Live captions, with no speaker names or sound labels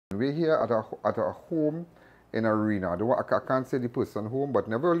we're here at a home in Arena. I can't say the person home, but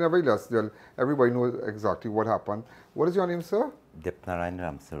nevertheless, everybody knows exactly what happened. What is your name, sir? Dipnarayan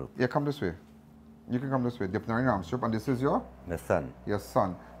Ramsarup. Yeah, come this way. You can come this way. Dipnarayan Ramsarup, and this is your? My son. Your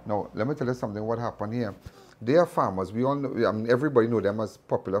son. Now, let me tell you something. What happened here? They are farmers. We all know, I mean, everybody know them as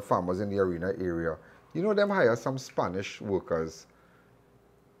popular farmers in the Arena area. You know, them hire some Spanish workers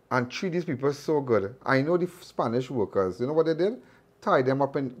and treat these people so good. I know the Spanish workers. You know what they did? Tie them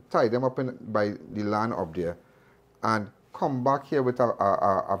up by the land up there, and come back here with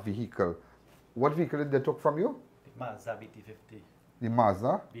a vehicle. What vehicle did they took from you? The Mazda BT50. The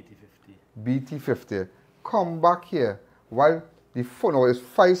Mazda? BT50. BT50. Come back here while the phone. No, it's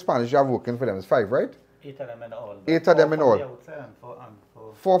 5 Spanish you have working for them. It's 5, right? 8 of them in all. 8 of them in all.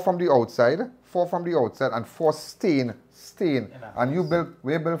 4 from the outside. 4 from the outside, and 4 staying. And you build,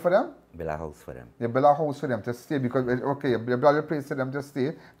 where you build for them? Build a house for them. You build a house for them to stay because, okay, you build a place for them to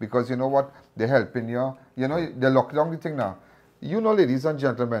stay because you know what? They're helping you. You know, they lock down the thing now. You know, ladies and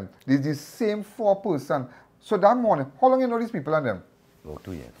gentlemen, there's the same 4 person. So that morning, how long you know these people and them? Oh,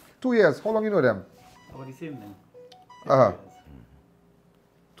 2 years. 2 years. How long you know them? About the same thing.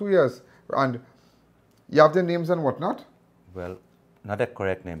 2 years. And you have their names and whatnot? Well, not the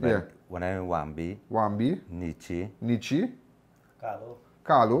correct name, but yeah. One name Wambi. Nietzsche.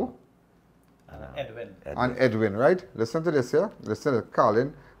 Carlo. And Edwin, right? Listen to this here. Listen to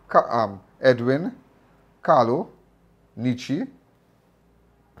Carlin. Edwin, Carlo, Nietzsche,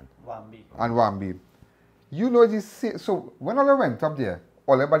 and Wambi. You know this. So when all I went up there,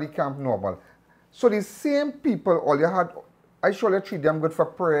 all everybody camp normal. So the same people, all you had, I surely treat them good for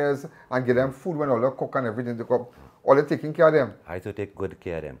prayers and give them food when all they cook and everything they cook. All they taking care of them. I have to take good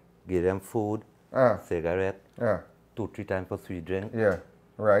care of them. Give them food, cigarette, 2-3 times for sweet drink. Yeah,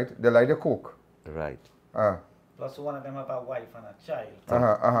 right. They like the cook. Right. Plus one of them have a wife and a child. You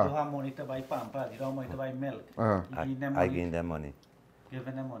don't have money to buy pampers, you don't have money to buy milk. I give them money.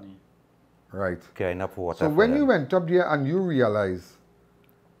 Giving them money. Right. Carrying up water. So when you went up there and you realize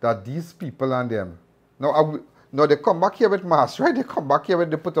that these people and them, now they come back here with masks, right? They come back here when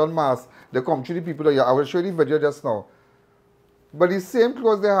they put on masks. They come to the people that I will show you the video just now. But the same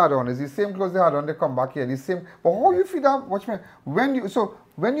clothes they had on is the same clothes they had on. They come back here. The same. But how you feel that? Watch me.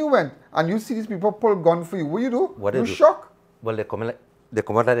 When you went and you see these people pull gun for you, what you do? What you shock? Well, they come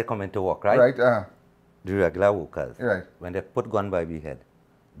out like they come into work, right? Right. The regular workers. Right. When they put gun by the head,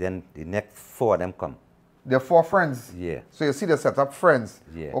 then the next 4 of them come. They're 4 friends. Yeah. So you see they set up friends.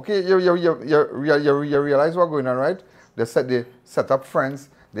 Yeah. Okay. You realize what's going on, right? They set up friends.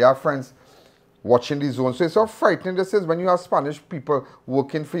 They are friends. Watching the zone. So it's so frightening. This is when you have Spanish people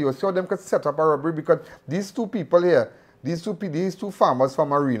working for you. So them could set up a robbery because these 2 people here, these two farmers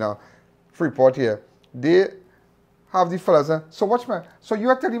from Arena, Freeport here, they have the fellas. So watch me. So you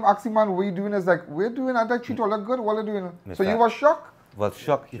are telling him, asking man, what you doing? Is like, we're doing and I treat all that good. What are you doing? So you were shocked? Was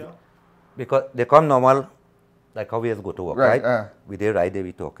shocked. Because they come normal, like how we just go to work, right? We they ride, they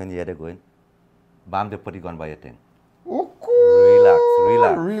be talking, yeah, they're going. Bam, they put the gun by your thing. Oh, cool.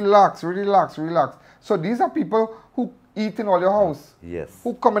 Relax. So these are people who eat in all your house. Yes.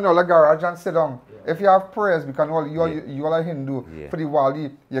 Who come in all the garage and sit down. Yeah. If you have prayers, because you all are Hindu. Yeah. For the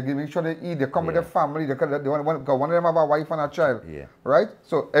Wali, you make sure they eat. They come with their family. One of them have a wife and a child. Yeah. Right?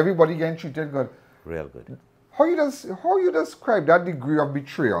 So everybody getting treated good. Real good. How you describe that degree of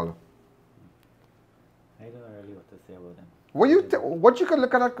betrayal? I don't know really what to say about them. What you can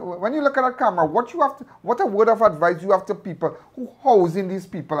look at when you look at that camera, what a word of advice you have to people who housing these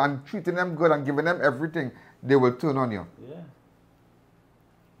people and treating them good and giving them everything, they will turn on you. Yeah.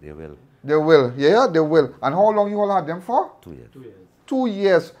 They will. They will. Yeah, they will. And how long you all had them for? 2 years. 2 years. 2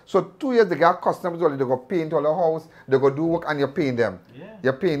 years. So 2 years they got customers already. They go paint all the house. They go do work and you're paying them. Yeah.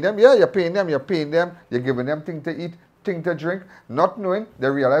 You're paying them. Yeah, you're paying them. You're paying them. You're giving them things to eat, things to drink. Not knowing they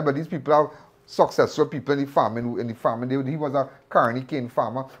realize, but these people are successful people in the farming. He was a carny cane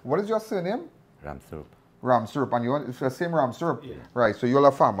farmer. What is your surname? Ramsarup. Ramsarup. And it's the same Ramsarup? Yeah. Right. So you all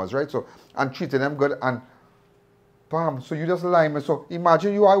are farmers, right? So, and treating them good and bam, so you just lie me. So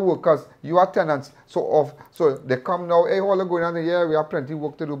imagine you are workers, you are tenants. So they come now, hey, all are going on here, we have plenty of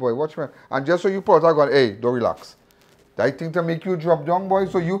work to do, boy. Watch me. And just so you put out going, hey, don't relax. That thing to make you drop down, boy.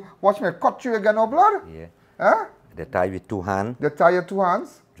 So you watch me, cut you again, no blood? Yeah. Huh? They tie with 2 hands. They tie your 2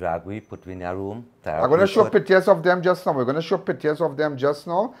 hands. Drag we, put in your room. I'm going to show pictures of them just now. We're going to show pictures of them just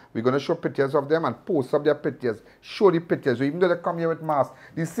now. We're going to show pictures of them and post up their pictures. Show the pictures. So even though they come here with masks,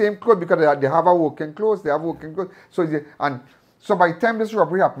 the same clothes because they have a working clothes. They have working clothes. So by the time this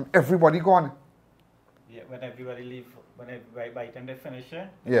robbery happened, everybody gone. Yeah, when everybody leave, by the time they finish,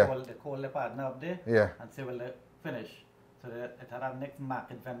 they call the partner up there and say, well, they finish. So at that next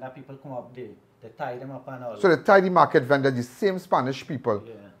market vendor, people come up there, they tie them up and all. So they tie the market vendor, the same Spanish people.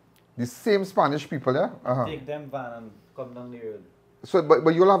 Yeah. The same Spanish people, yeah? Take them van and come down the road. So,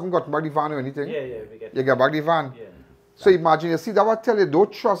 but you all haven't got back the van or anything? Yeah, we get. You get back the van? Yeah. So imagine, you see that I tell you,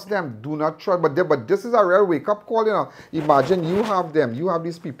 don't trust them, do not trust, but this is a real wake-up call, you know. Imagine you have them, you have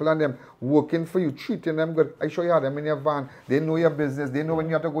these people and them working for you, treating them good. I show you have them in your van, they know your business, they know when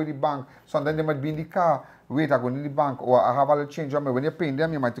you have to go to the bank. Sometimes they might be in the car, wait, I go to the bank, or I have a little change on me. When you're paying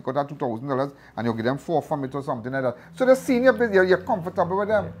them, you might take out $2,000 and you give them $4 from it or something like that. So they're seeing your business, you're comfortable with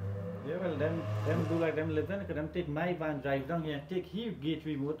them. Yeah, well, them do like them live in, because them take my van, drive down here, take his gate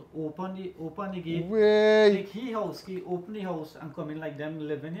remote, open the gate, take his house key, open the house, and come in like them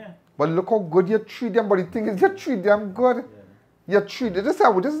living here. But look how good you treat them, but the thing is, you treat them good. Yeah. You treat them, this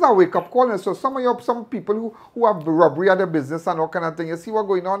is a wake-up call. So some people who have robbery at their business and all kind of thing, you see what's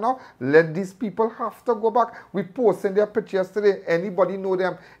going on now? Let these people have to go back. We posted their pictures yesterday. Anybody know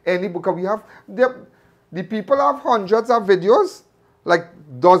them? Because we have, the people have hundreds of videos, like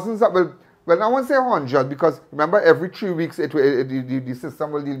dozens of, well, I won't say 100 because remember every 3 weeks the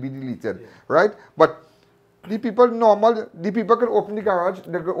system will be deleted, right? But the people can open the garage,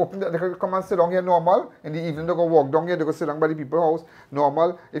 they can come and sit down here normal. In the evening they go walk down here, they go sit down by the people's house,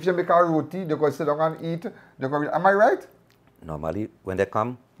 normal. If you make a roti, they go sit down and eat. Am I right? Normally when they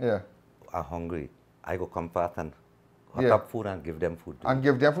come, are hungry, I go come fast and hot up food and give them food. And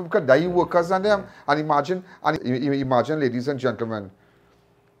give them food because they workers and them. And imagine, ladies and gentlemen,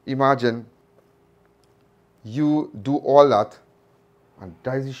 imagine you do all that and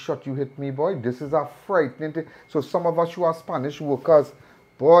that is the shot you hit me, boy. This is a frightening thing. So some of us who are Spanish workers,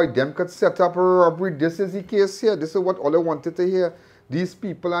 boy, them could set up a robbery. This is the case here. This is what all I wanted to hear. These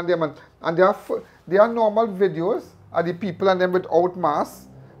people and them, and they are normal videos of the people and them without masks.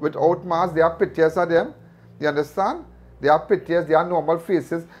 Without masks, they are pictures of them. You understand? They are pictures, they are normal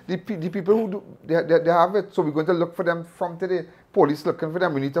faces. The people who do, they have it. So we're going to look for them from today. Police looking for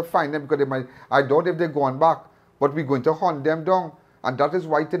them. We need to find them because they might, I doubt if they're going back. But we're going to hunt them down. And that is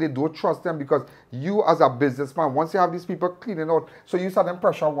why today don't trust them because you as a businessman, once you have these people cleaning out, so you start them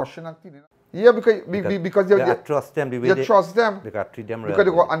pressure washing and cleaning out. Yeah, because you trust them the way you trust them. They got treat them because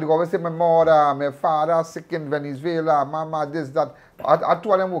they always say, my mother, my father sick in Venezuela, mama, this, that. I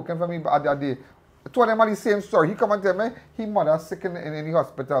told them working for me the other day. I told them the same story. He come and tell me his mother sick in the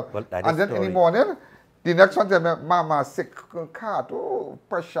hospital. Well, and then in the morning, the next one tell me, mama sick, cat, oh,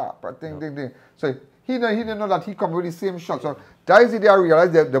 pressure, ding. So he didn't know that he come with the same shot. So that is the day I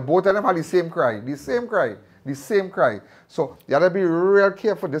realized that the both of them had the same cry. So you gotta be real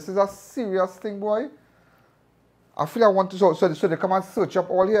careful. This is a serious thing, boy. I feel I want to, so they come and search up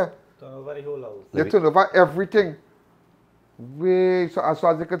all here. Turn over the whole house. They turn over everything. Wait, so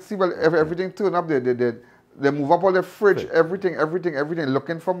as you can see, well, everything turn up. They move up all the fridge, everything,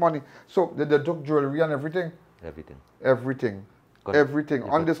 looking for money. So they took jewelry and everything. Everything.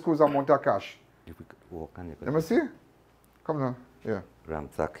 Undisclosed amount of cash. If we walk and you let me see. Come now. Yeah.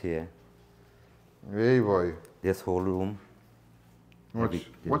 Ramsack here. Hey boy. This whole room.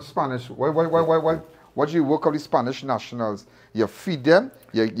 What Spanish? What do you work of the Spanish nationals? You feed them.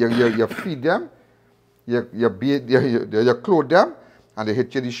 You feed them. You clothe them, and they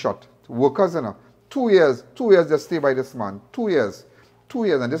hit you the shot. Workers, you know. 2 years they stay by this man. 2 years,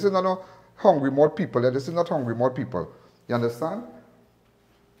 and this is not no hungry more people. This is not hungry more people. You understand?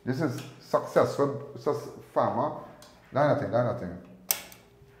 This is successful farmer. That's nothing.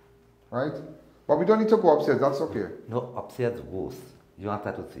 Right? But we don't need to go upstairs. That's okay. No, upstairs worse. You want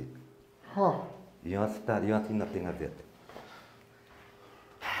that to see. Huh. You want to see nothing as yet.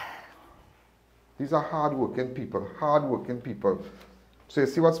 These are hard-working people. So you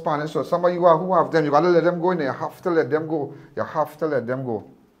see what Spanish, so some of you who have them, you got to let them go in there. You have to let them go.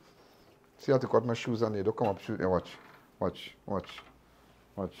 See how to cut my shoes on there. Don't come up, shoot. Watch.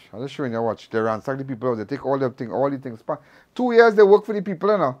 I'm just showing you, watch. They ransack the people, they take all the things. 2 years they work for the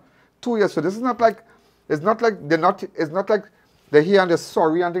people, you know. 2 years. So this is not like, it's not like they're here and they're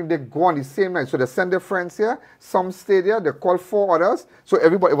sorry and they go on the same night. So they send their friends here, some stay there, they call 4 others. So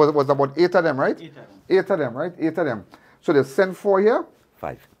everybody, it was about 8 of them, right? 8 of them, right? 8 of them. So they send 4 here.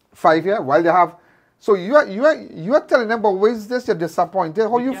 5 here, while they have. So you are telling them, but where is this? You're disappointed.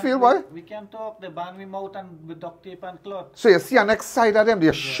 How you feel, boy? We can't talk. They ban me mouth and with duct tape and cloth. So you see an next side of them.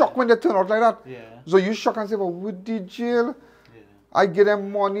 They're shocked when they turn out like that. Yeah. So you shock and say, well, with the jail, I give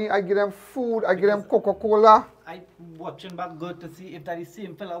them money, I give them food, I give them Coca-Cola. I watching back good to see if that is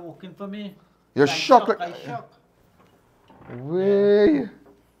same fella working for me. You're shocked. I shocked. Way.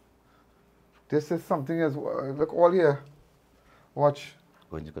 This is something else. Look all here. Watch.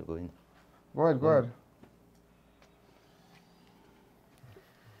 Go in. Go ahead.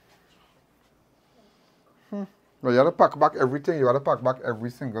 Well, you have to pack back everything. You have to pack back every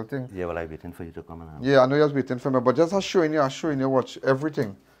single thing. Yeah, well, I'm waiting for you to come and Yeah, I know you're waiting for me, but just showing you, watch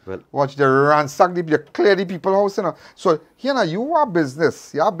everything. Well, watch the ransack, you clear the people house, you know. So, here now, you are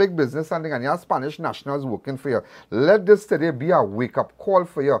business. You are big business and you are Spanish nationals working for you. Let this today be a wake-up call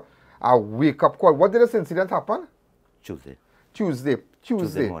for you. A wake-up call. What did this incident happen? Tuesday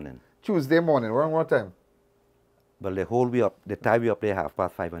morning. Tuesday morning. Around what time? Well, the time we up there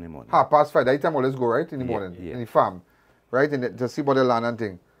 5:30 in the morning. 5:30. That time always go, right? In the morning. Yeah. In the farm. Right? To see about the land and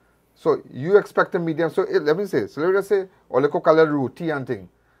thing. So, you expect to meet them. So, let me say. So, let me just say, or like call it roti and thing.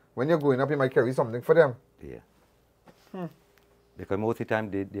 When you're going up, you might carry something for them. Yeah. Because most of the time,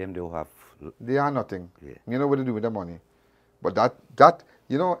 they don't have... They are nothing. Yeah. You know what to do with the money. But that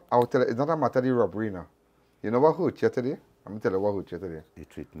you know, I will tell you, it's not a matter of the robbery now. You know what hurt you today? I'm going to tell you what hurt you today. The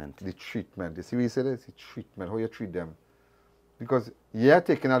treatment. The treatment. You see what you said? It's the treatment, how you treat them. Because you're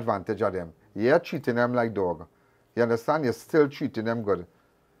taking advantage of them. You're treating them like dog. You understand? You're still treating them good.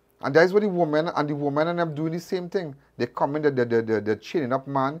 And that's what the woman and them doing the same thing. They come in, the chaining up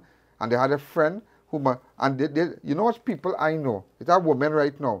man, and they had a friend who, and they you know what people I know? It's a woman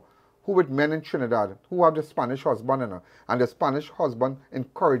right now who with men in Trinidad who have the Spanish husband, you know, and the Spanish husband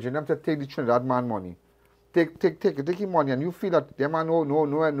encouraging them to take the Trinidad man money. Take his money, and you feel that them man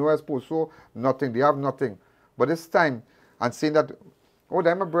no exposed, so nothing, they have nothing. But this time, and saying that, oh,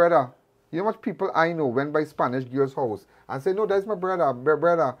 that's my brother. You know what people I know went by Spanish girl's house and say, no, that's my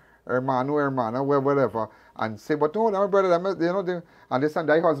brother, hermana, whatever, and say, but no, that's my brother, you know, and this and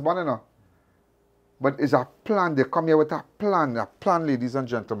that husband, you know. But it's a plan. They come here with a plan, ladies and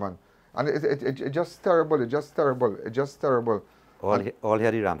gentlemen. And it's just terrible. It's just terrible. All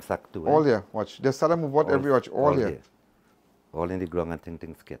here the ramsack too. All here. Watch. They start to move out every watch. All here. All in the ground and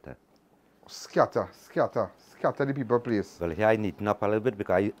things scatter. Scatter the people place. Well, here I neaten up a little bit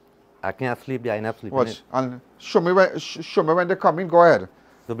because I can't sleep there. I not sleeping. Watch. And show me when they come in. Go ahead.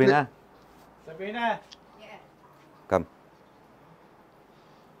 Sabrina. Sabrina. Yeah. Come.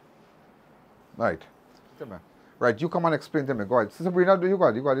 Right. Come on. Right, you come and explain to me. Go ahead. Sabrina, do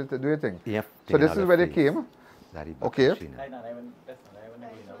your thing. Yeah. So this is where they came. Okay.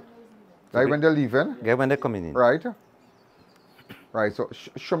 Right when they're leaving. Yeah, when they're coming in. Right. Right. So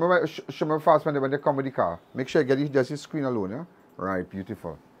show me fast when they come with the car. Make sure you get just your screen alone. Yeah. Right.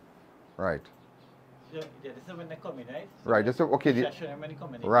 Beautiful. Right. Yeah, this is when they come in, right? So right. This is okay. show them when they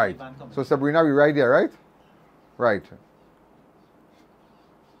come in. Right. So Sabrina, we right there, right? Right.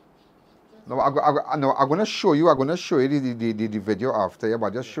 No, I'm going to show you. The video after, yeah,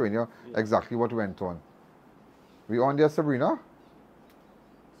 but just showing you exactly what went on. We on there, Sabrina?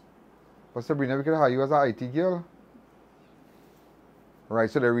 But Sabrina, we can hire you as an IT girl. Right,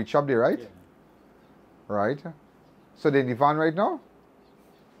 so they reach up there, right? Yeah. Right. So they're in the van right now?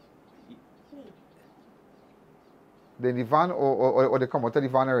 They're in the van or they come out of the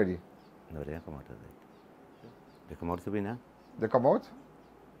van already? No, they come out of it. They come out, Sabrina? They come out?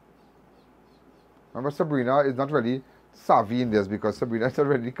 Remember, Sabrina is not really savvy in this because Sabrina is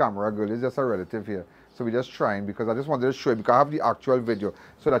already the camera girl. It's just a relative here. So we're just trying because I just wanted to show you because I have the actual video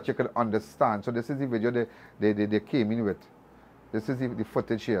so that you can understand. So this is the video they came in with. This is the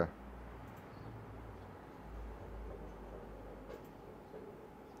footage here.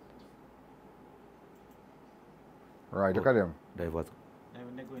 Right, look at them. That was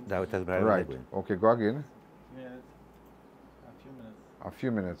Right. Right. Okay, go again. Yeah. A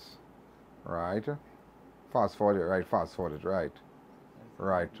few minutes. Right. Fast forward. Right. Fast forward. Right.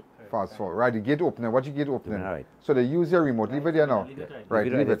 Right. Fast forward. Right. The gate opening. Watch the gate opening. Right. So they use your remote. Leave it there now.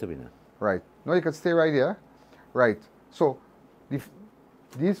 Right. Leave it. Right. No, you can stay right here. Right. So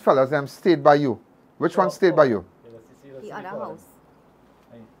these fellas them stayed by you. Which one stayed by you? The other house.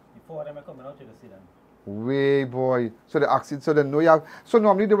 Before them coming out, you can see them. Way boy. So the accident. So they know you have. So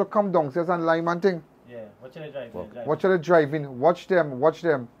normally they will come downstairs and lime and thing. Yeah. Watch they drive. Watch they driving. Watch them. Watch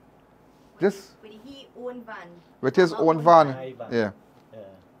them. This. With his own van. With his own van. Yeah.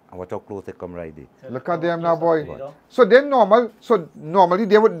 And watch how close they come right there. Look at them now, boy. So then normally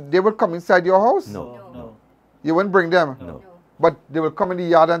they would come inside your house? No. You wouldn't bring them? No. But they will come in the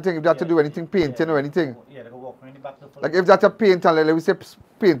yard and think if they have to do anything, painting or anything. Yeah, they go walk in the back. Like if that's a paint and like we say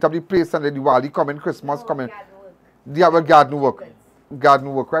paint up the place and the Diwali coming, Christmas coming. They have a garden work.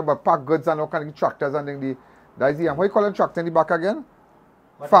 Garden work, right? But pack goods and all kind of tractors and then that's the what you call a tractor in the back again?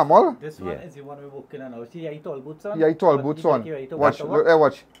 Farmer? This one is the one we're walking on now. See, he tall boots on? Yeah, he tall boots on. Watch.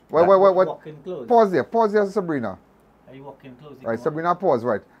 Watch. What? Pause there, Sabrina. Are you walking close? Right, Sabrina, pause,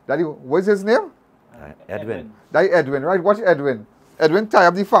 right. Daddy, what's his name? Edwin. That Edwin, right? Watch Edwin. Edwin tie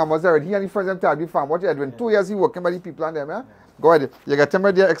up the farmers already. He and his friends them tie up the farm. Watch Edwin. Yeah. 2 years he working by the people and them, yeah? Go ahead. You get him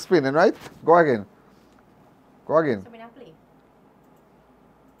right there explaining, right? Go again. Go again. So we not play.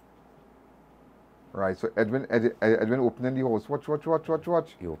 Right, so Edwin opening the house. Watch.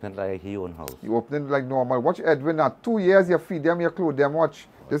 He opened like his own house. You opening like normal. Watch Edwin now. 2 years you feed them, you clothe them. Watch.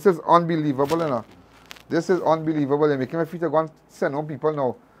 This is unbelievable, you know. This is unbelievable. You're making my feet go and send home people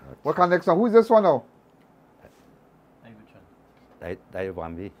now. What kind of next one? Who is this one now? That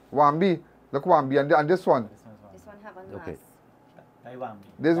Wambi. Wambi. Look Wambi and this one. This one have a Okay.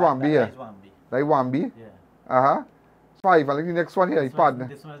 This Wambi here. Like Wambi. Yeah. Uh-huh. 5. And look the next one here, his partner.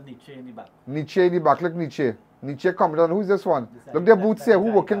 This one is Nietzsche in the back. Nietzsche in the back. Look Nietzsche. Nietzsche coming down. Who's this one? This Look their that- boots that here. Who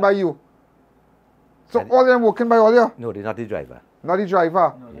guy working back. by you? So all of them working by all you? No, they're not the driver. Not the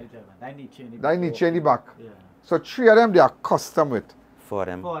driver. No, that Nietzsche in the back. That Nietzsche in the back. Yeah. So 3 of them they are custom with. For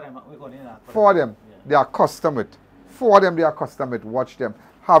them. For them, we got in that. 4 of them Yeah. they are custom with. 4 of them they are custom with. Watch them.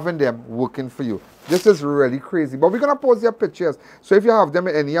 Having them working for you. This is really crazy. But we're going to post their pictures. So if you have them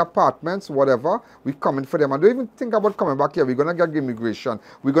in any apartments, whatever, we coming for them. And don't even think about coming back here. We're going to get immigration.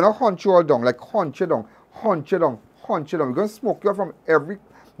 We're going to hunt you all down. Like hunt you down. Hunt you down. Hunt you down. We're going to smoke you out from every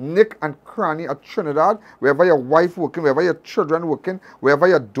nick and cranny at Trinidad. Wherever your wife working, wherever your children working, wherever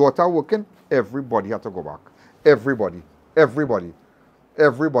your daughter working, everybody has to go back. Everybody. Everybody.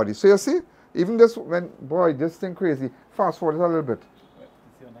 Everybody. So you see, even this, when, boy, this thing crazy. Fast forward it a little bit.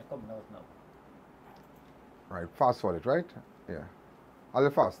 See when I come out now. Right, fast forward, right? Yeah. A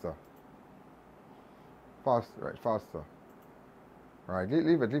little faster. Faster. Right,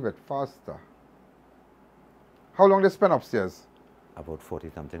 leave it, faster. How long they spend upstairs? About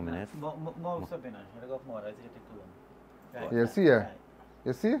 40-something minutes. More something. I got more. I think it too long. You see here?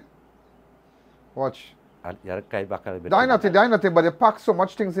 You see? Watch. You have to carry back a little bit. Die nothing, but they pack so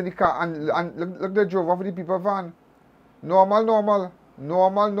much things in the car and look they drove off with the people van. Normal.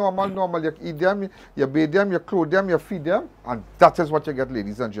 You eat them, you bathe them, you clothe them, you feed them, and that is what you get,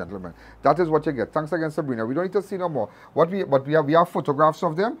 ladies and gentlemen. That is what you get. Thanks again, Sabrina. We don't need to see no more. But we have photographs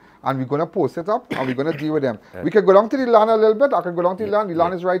of them, and we're gonna post it up, and we're gonna deal with them. We can go down to the land a little bit. I can go down to the land. The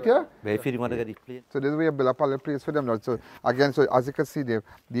land is right here. But if you want to get it plate. So this is where you build up a little place for them now. So again, so as you can see,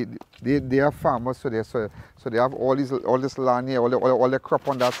 they are farmers, so they have all this land here, all the crop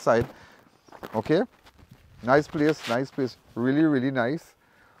on that side. Okay. Nice place, really nice.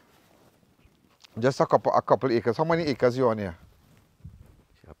 Just a couple acres. How many acres you on here?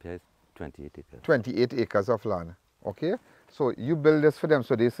 Up here is 28 acres. 28 acres of land. Okay, so you build this for them,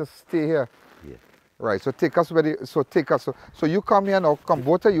 so they just stay here. Yeah. Right. So take us where So you come here now. Come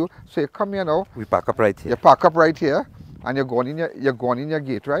both of you. So you come here now. We park up right here. You park up right here, and you're going in your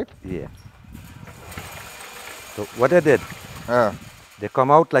gate, right? Yeah. So what they did? They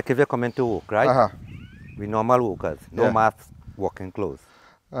come out like if you're coming to work, right? We normal workers, no mask, walking clothes.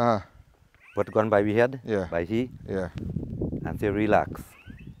 But gone by we head, by he, and say relax.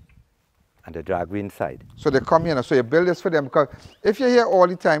 And they drag we inside. So they come here, so you build this for them, because if you're here all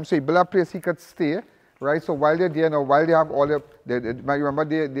the time, so you build a place he could stay, right? So while they're there now, while they have all remember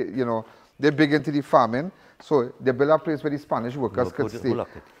they're big into the farming, so they build a place where the Spanish workers could stay.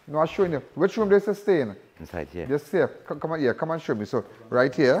 No, I'm showing you. Which room they stay in? Inside here. Just here. Come on here. Come and show me. So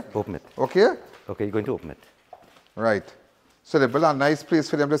right here. Open it. Okay? Okay, you're going to open it. Right. So they build a nice place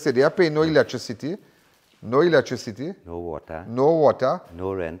for them to stay. They are paying no electricity. No electricity. No water. No water.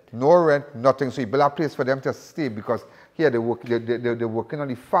 No rent. No rent, nothing. So you build a place for them to stay, because here they're working on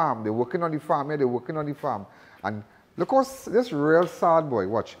the farm. They're working on the farm. Here they're working on the farm. And look how this real sad boy.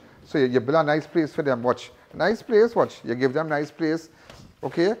 Watch. So you build a nice place for them. Watch. Nice place. Watch. You give them nice place.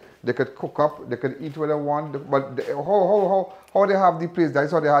 Okay. They could cook up. They could eat what they want. But how they have the place?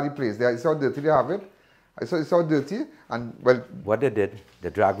 That's how they have the place. It's how dirty they have it. It's so dirty, and well. What they did, they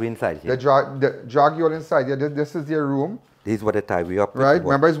drag we inside here. They drag you all inside. Yeah, this is their room. This is what they tie we up. Right.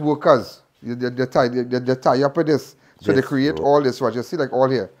 Remember, it's workers. They tie up with this, so they create all this. What you see, like all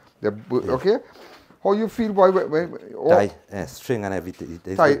here. Okay. How you feel, boy? Tie string and everything.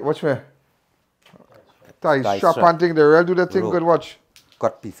 Tie. Watch me. Tie sharp and thing. They really do the thing good. Watch.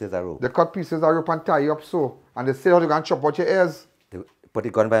 Cut pieces of rope. They cut pieces of rope and tie you up so, and they say how they gonna chop out your ears. They put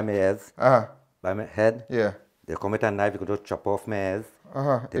it gun by my ears. By my head. Yeah. They come with a knife, they go to chop off my ears.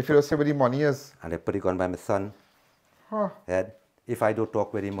 If you don't say where the money is. And they put it gun by my son. Head. If I don't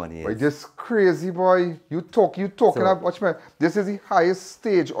talk where the money is. Boy, this crazy boy. You talking about, watch me. This is the highest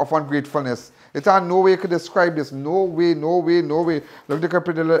stage of ungratefulness. It's no way you could describe this. No way. Look, they can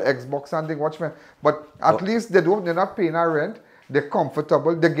put a little Xbox and thing, watch me. But at least they're not paying our rent. They're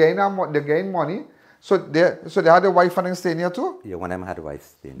comfortable. They gain money. So they had a wife and them staying here too? Yeah, one of them had a wife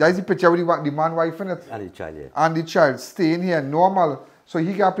staying. That's the picture with the man, wife in it? And the child, yeah. And the child staying here, normal. So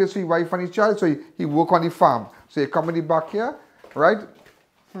he got a place for his wife and his child, so he work on the farm. So he come in the back here, right?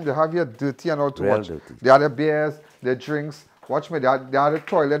 They have here dirty and all to Real watch. dirty. They have the beers, the drinks. Watch me, they have the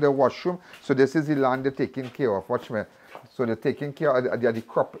toilet, the washroom. So this is the land they're taking care of. Watch me. So they're taking care of the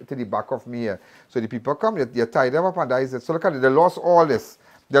crop to the back of me here. So the people come, you tie them up and that is it. So look at it, they lost all this.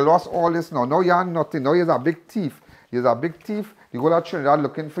 They lost all this now. Now you are nothing. Now you're a big thief. You're a big thief. You go to Trinidad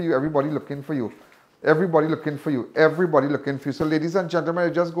looking for you. Everybody looking for you. Everybody looking for you. Everybody looking for you. So ladies and gentlemen,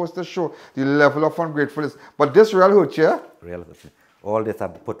 it just goes to show the level of ungratefulness. But this real hurt you. Real hurt me. All this I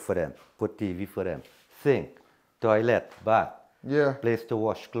put for them. Put TV for them. Sink, toilet, bath. Yeah. Place to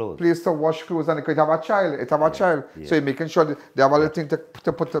wash clothes. Place to wash clothes, and it have a child. It have a child. Yeah. So you're making sure they have a little thing to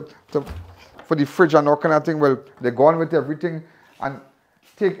put for the fridge and all kind of thing. Well, they go on with everything and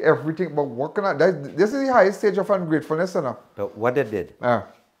take everything. But what can this is the highest stage of ungratefulness, you know? But what they did?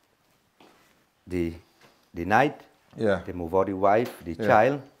 The night. Yeah. They move out the wife, the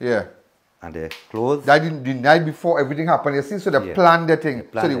child. Yeah. And the clothes. That the night before everything happened, you see, so they planned the thing.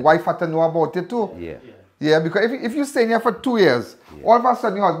 So the wife had to know about it too. Yeah. Yeah, because if you stay here for 2 years, all of a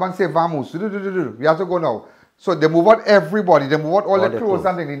sudden your husband say, vamos, we have to go now. So they move out everybody, they move out all the clothes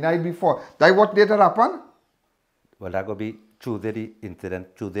and then the night before. That what did that happen? Well, that going to be Tuesday the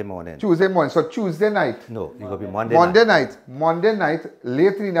incident, Tuesday morning. Tuesday morning, so Tuesday night. No, it going to be Monday night. Monday night,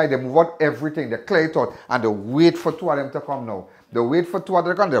 late in the night, they move out everything, they clear it out, and they wait for 2 of them to come now. They wait for 2 of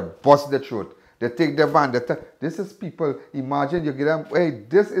them to come, they bust the throat. They take the van, this is people, imagine you get them, hey,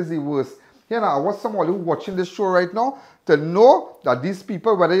 this is the worst. You know, I want someone who watching this show right now to know that these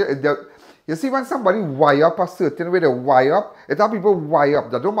people, whether you see when somebody wire up a certain way, they wire up, it's how people wire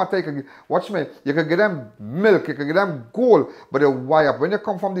up. That don't matter, watch me, you can get them milk, you can get them gold, but they wire up. When you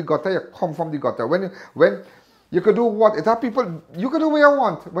come from the gutter, you come from the gutter. When you can do what? It's how people, you can do what you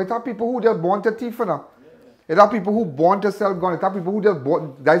want, but it's how people who just born to thief, you know. It's how people who born to sell guns, it's how people who just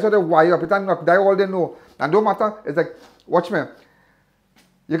born, that's how they wire up, it's not, that's all they know. And don't matter, it's like, watch me.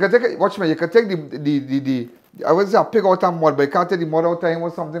 You can take, watch me, you can take I would say a pig out of mud, but you can't take the mud out of him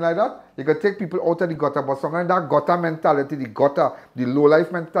or something like that. You can take people out of the gutter, but sometimes that gutter mentality, the low life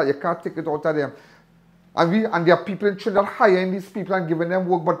mentality, you can't take it out of them. And there are people in Trinidad hiring these people and giving them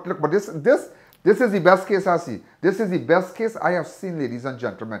work, but look, but this is the best case I see. This is the best case I have seen, ladies and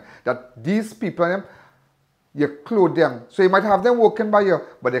gentlemen, that these people, you clothe them. So you might have them working by you,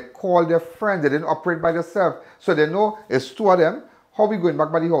 but they call their friends, they didn't operate by themselves. So they know it's 2 of them. How we going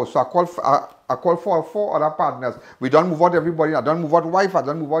back by the house? So I call for 4 other partners. We don't move out everybody. I don't move out wife. I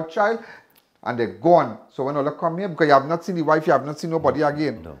don't move out child. And they're gone. So when they come here, because you have not seen the wife, you have not seen nobody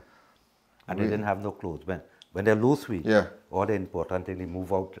again. No. And they didn't have no clothes. When they lose weight, all the important thing, they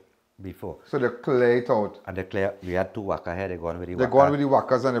move out before. So they clear it out. And they clear, we had 2 workers here, they gone with the workers. They gone with the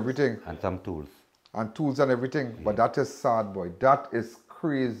workers and everything. And some tools. And tools and everything. Yeah. But that is sad, boy. That is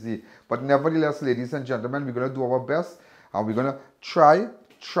crazy. But nevertheless, ladies and gentlemen, we're going to do our best. And we're going to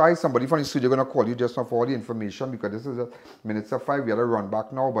try somebody from the studio going to call you just now for all the information, because this is a minutes of 5. We have to run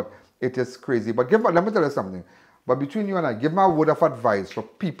back now, but it is crazy. But let me tell you something. But between you and I, give my word of advice for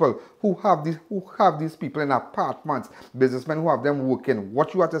people who have these people in apartments, businessmen who have them working.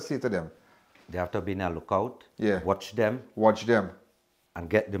 What you have to say to them? They have to be in a lookout. Yeah. Watch them. Watch them. And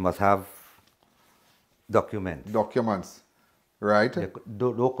they must have documents. Documents. Right? They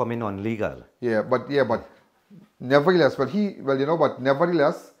don't come in on legal. But nevertheless,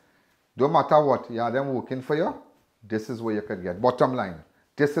 nevertheless, don't matter what, you have them working for you, this is where you can get. Bottom line,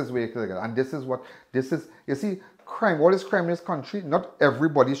 this is where you can get. And you see, crime, all this crime in this country, not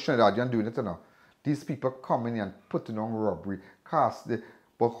everybody's Trinidadian doing it now. These people coming in and putting on robbery,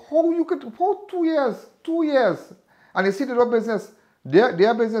 but how 2 years, and you see the business,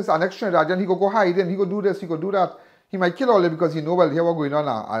 their business, an ex-Trinidadian, he go hide in, he go do this, he go do that. He might kill all them because he know, well, here what's going on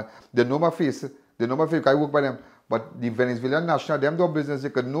now. They know my face. They know my face, I work by them. But the Venezuelan national, them do business, they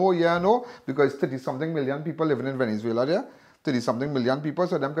could know, because 30-something million people living in Venezuela there. 30-something million people,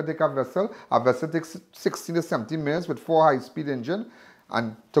 so them can take a vessel. A vessel takes 16 to 17 minutes with 4 high-speed engine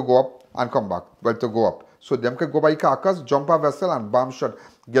and to go up and come back. Well, to go up. So them can go by carcass, jump a vessel and bam shot.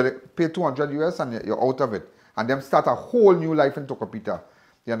 Pay 200 US and you're out of it. And them start a whole new life in Tocopita.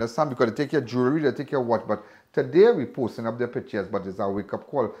 You understand? Because they take your jewelry, they take your watch. But today we're posting up their pictures, but it's a wake-up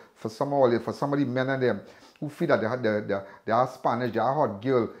call for some of the men and them who feel that they are Spanish, they are hot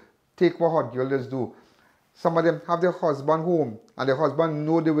girl. Take what hot girls do. Some of them have their husband home, and their husband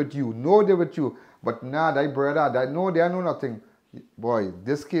know they with you, but nah, they brother, they know nothing. Boy,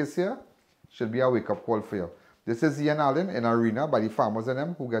 this case here should be a wake-up call for you. This is Ian Alleyne in Arena by the farmers and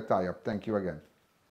them who get tired. Thank you again.